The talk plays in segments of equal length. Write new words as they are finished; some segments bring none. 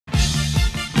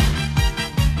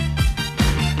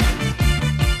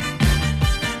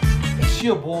It's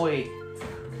your boy,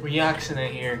 Rioxzona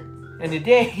here. And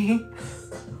today,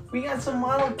 we got some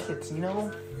model kits, you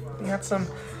know? We got some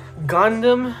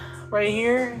Gundam right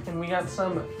here, and we got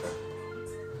some,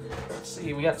 let's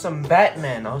see, we got some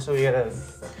Batman. Also, we got a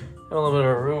little bit of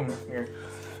a room here.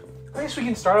 I guess we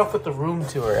can start off with the room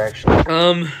tour, actually.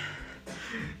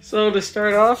 So to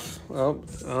start off,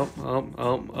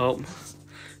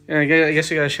 yeah, I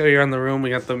guess we gotta show you around the room. We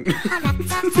got the, the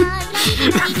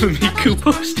Miku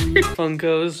poster.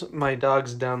 Funkos. My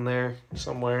dog's down there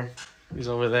somewhere. He's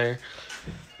over there.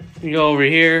 We go over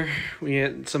here. We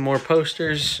get some more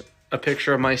posters. A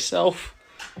picture of myself.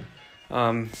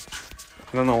 I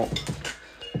don't know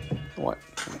what.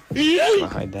 I'm gonna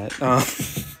hide that.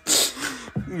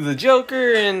 The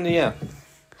Joker and yeah.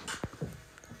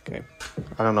 Okay.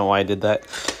 I don't know why I did that.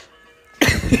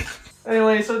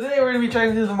 Anyway, so today we're gonna be trying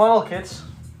to do the model kits.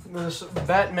 This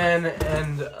Batman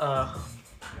and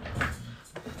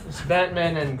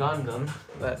Gundam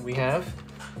that we have.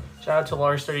 Shout out to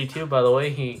Lars32, by the way,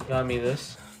 he got me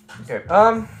this. Okay.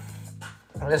 I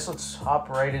guess let's hop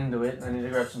right into it. I need to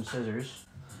grab some scissors.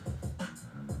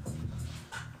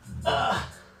 Does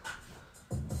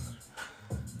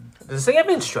this thing have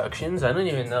instructions? I don't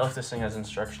even know if this thing has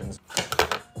instructions.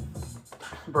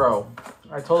 Bro,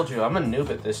 I told you, I'm a noob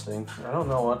at this thing. I don't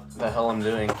know what the hell I'm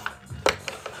doing.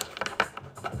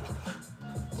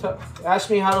 So, ask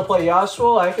me how to play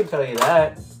Yasuo, I can tell you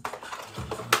that.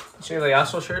 See the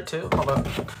Yasuo shirt too? Hold on.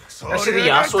 I see the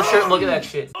Yasuo shirt, look at that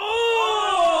shit.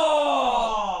 Oh!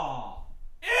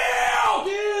 Ew!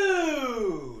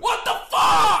 Dude! What the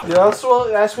fuck?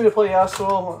 Yasuo, ask me to play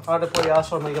Yasuo, how to play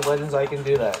Yasuo in League of Legends, I can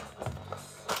do that.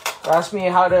 Ask me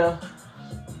how to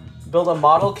build a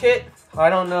model kit,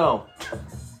 I don't know.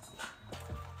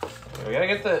 Okay, we gotta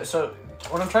get the, so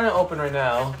what I'm trying to open right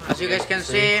now. As you guys can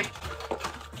see,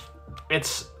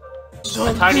 it's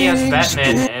a tiny ass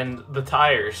Batman and the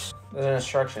tires. There's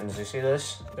instructions, you see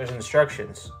this? There's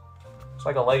instructions. It's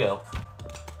like a Lego.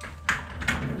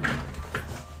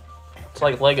 It's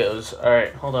like Legos.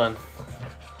 Alright, hold on.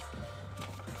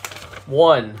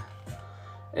 1.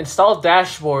 Install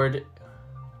dashboard.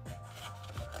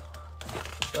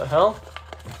 The hell?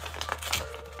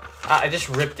 I just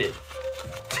ripped it.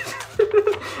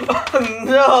 Oh,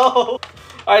 no!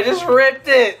 I just ripped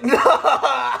it! No!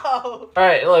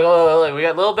 Alright, look, we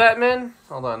got little Batman.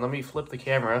 Hold on, let me flip the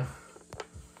camera.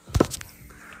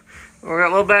 We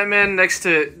got little Batman next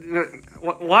to...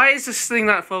 Why is this thing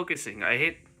not focusing? I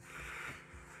hate...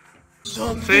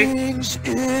 See?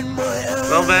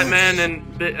 Little Batman and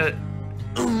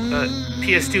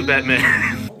PS2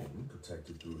 Batman.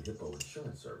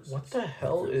 What the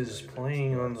hell is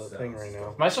playing on the thing right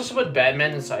now? Am I supposed to put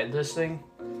Batman inside this thing?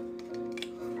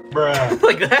 Bruh.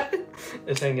 Like that?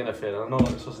 This ain't gonna fit. I don't know what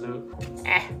I'm supposed to do.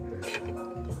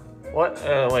 What?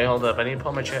 Wait, hold up. I need to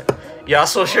pull my chat.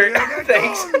 Yasuo shirt.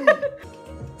 Thanks.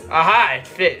 Aha, it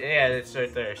fit. Yeah, it's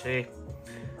right there. See?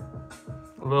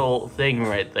 Little thing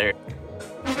right there.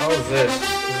 What is this? Is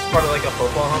this part of like a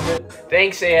football helmet?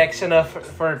 Thanks, Rioxzona,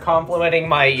 for complimenting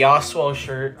my Yasuo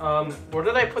shirt. Where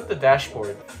did I put the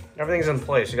dashboard? Everything's in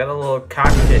place. You got a little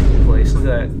cockpit in place. Look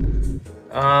at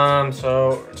that.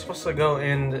 So it's supposed to go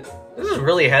in. This is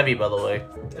really heavy, by the way.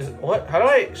 What? How do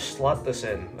I slot this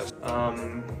in?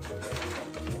 Am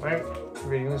I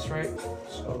reading this right?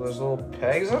 So there's little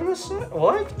pegs on this side.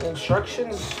 What? The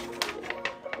instructions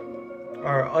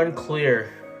are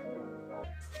unclear.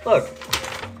 Look.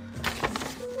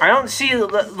 I don't see the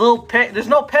little peg. There's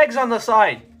no pegs on the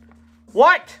side.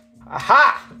 What?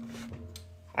 Aha!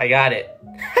 I got it.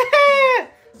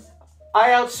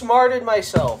 I outsmarted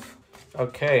myself.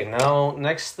 Okay, now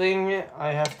next thing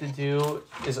I have to do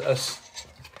is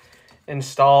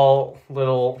install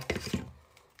little...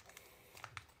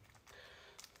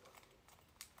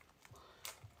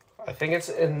 I think it's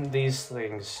in these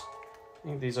things. I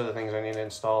think these are the things I need to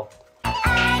install.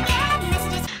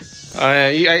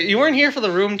 You weren't here for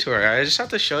the room tour. I just have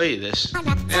to show you this.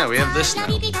 Yeah, we have this now.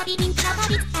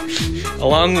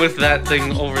 Along with that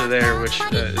thing over there, which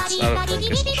it's not a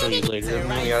focus. I'll show you later.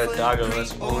 We got a dog on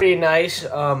this one. Pretty nice.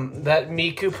 That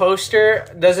Miku poster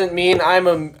doesn't mean I'm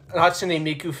a Hatsune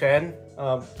Miku fan.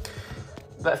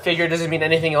 That figure doesn't mean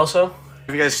anything also.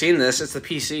 Have you guys seen this? It's the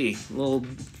PC. Little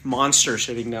monster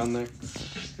sitting down there.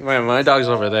 My dog's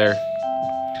over there.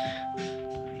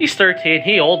 He's 13.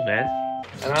 He old, man.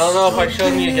 And I don't know if I've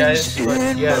shown you guys,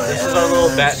 but yeah, this is our little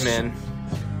Batman.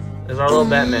 This is our little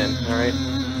Batman, alright?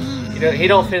 He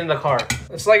don't fit in the car.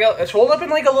 It's like it's rolled up in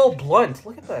like a little blunt.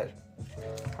 Look at that.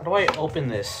 How do I open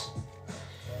this?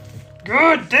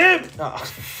 God damn! Oh.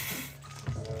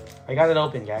 I got it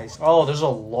open, guys. Oh, there's a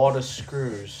lot of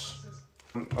screws.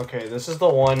 Okay, this is the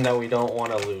one that we don't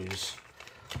want to lose.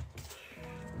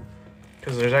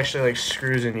 Because there's actually like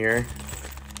screws in here.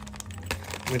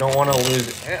 We don't want to lose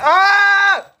it.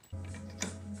 Ah!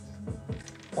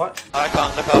 What? I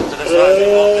can't look up to the side of the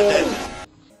dead.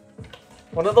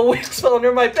 One of the wheels fell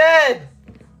under my bed!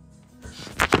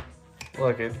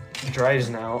 Look, it drives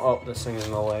now. Oh, this thing is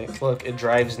in the way. Look, it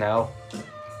drives now.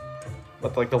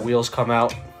 But like the wheels come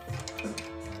out.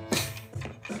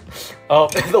 Oh,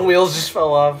 the wheels just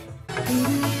fell off.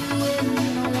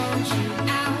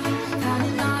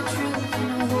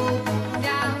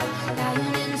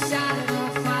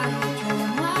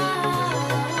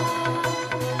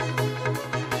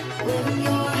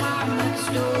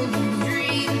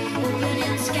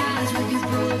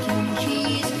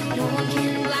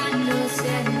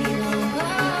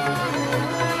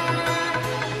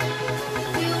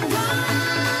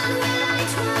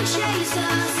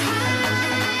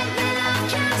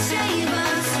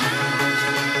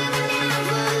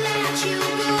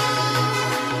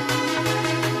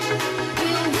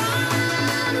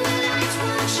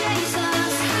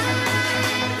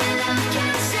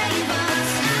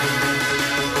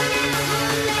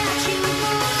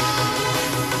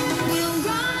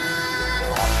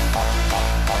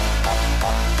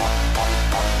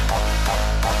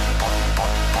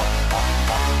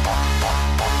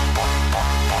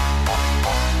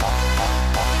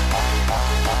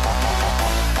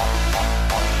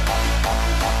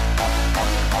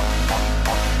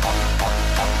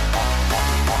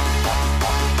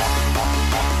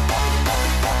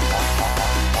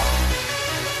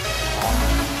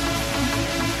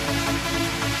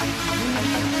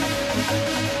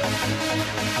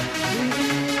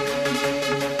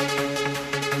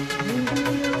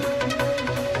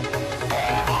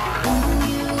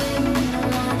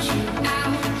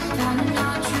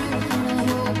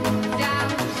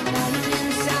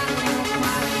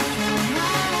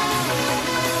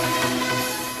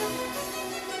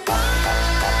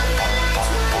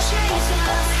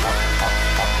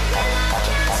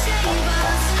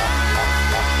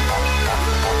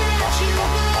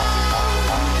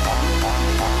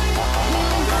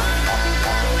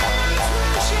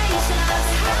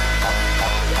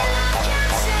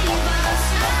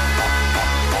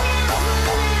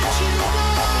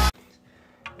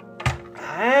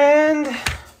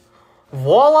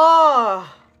 Voila!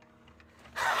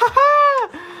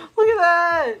 Look at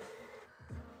that!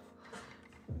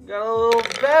 Got a little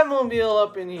Batmobile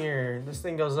up in here. This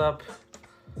thing goes up.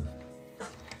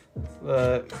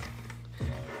 The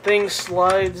thing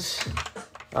slides.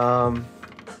 The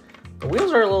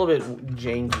wheels are a little bit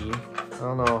janky. I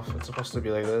don't know if it's supposed to be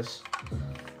like this.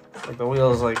 Like the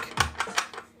wheels, like.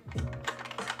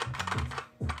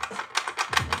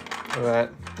 Look at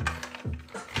that.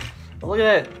 But look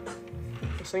at that.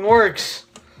 This thing works.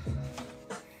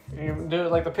 You do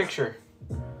it like the picture.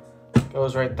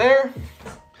 Goes right there.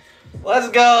 Let's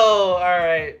go!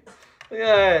 Alright. Look at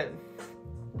that.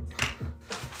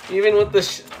 Even with the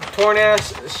torn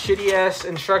ass, shitty ass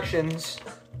instructions,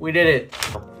 we did it.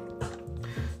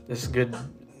 This good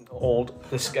old,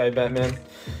 this guy Batman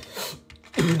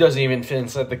doesn't even fit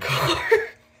inside the car.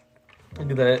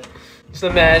 Look at that. Just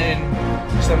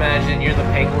imagine you're the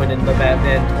Penguin in the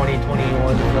Batman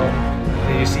 2021 film.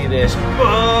 And you see this.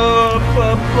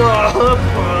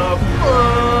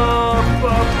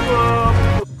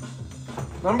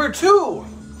 Number 2,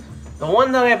 the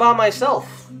one that I bought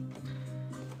myself.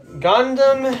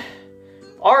 Gundam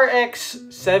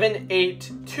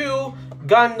RX-782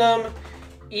 Gundam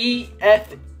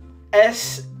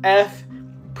EFSF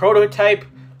prototype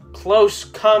close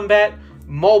combat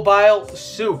mobile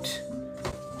suit.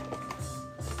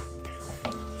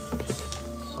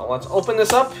 So let's open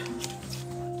this up.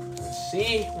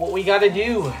 See what we gotta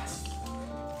do.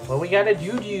 What we gotta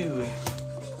do.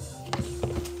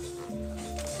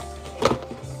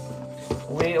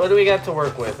 What do we got to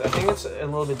work with? I think it's a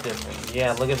little bit different.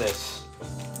 Yeah, look at this.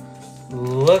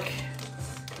 Look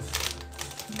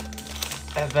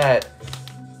at that.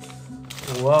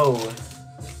 Whoa.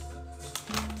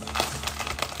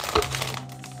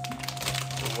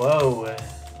 Whoa.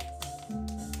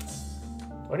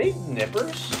 Do I need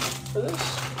nippers for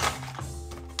this?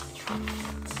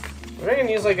 Maybe I can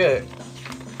use like a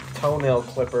toenail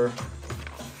clipper.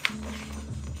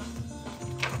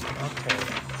 Okay.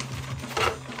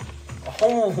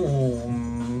 Oh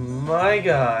my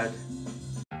god.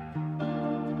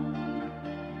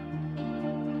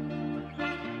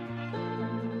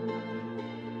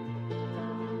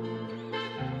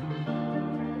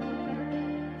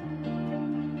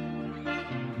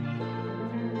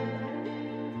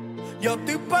 Yo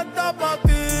estoy puesta pa'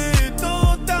 ti, tú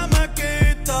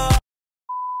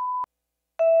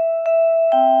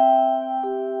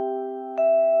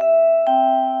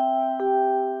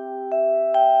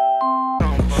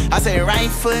I say right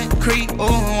foot creep,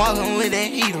 oh, walking with that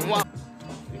heater.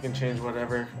 You can change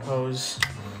whatever pose.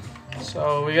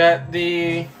 So we got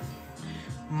the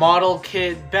model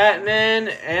kit Batman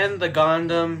and the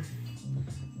Gundam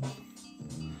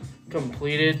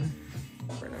completed.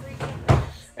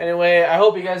 Anyway, I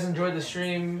hope you guys enjoyed the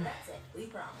stream.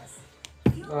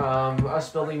 Us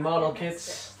building model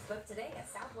kits.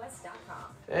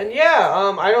 And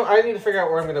yeah, I need to figure out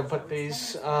where I'm gonna put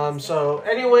these. So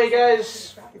anyway,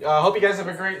 guys, hope you guys have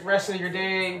a great rest of your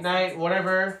day, night,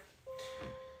 whatever.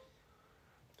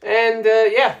 And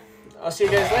yeah, I'll see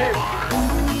you guys later.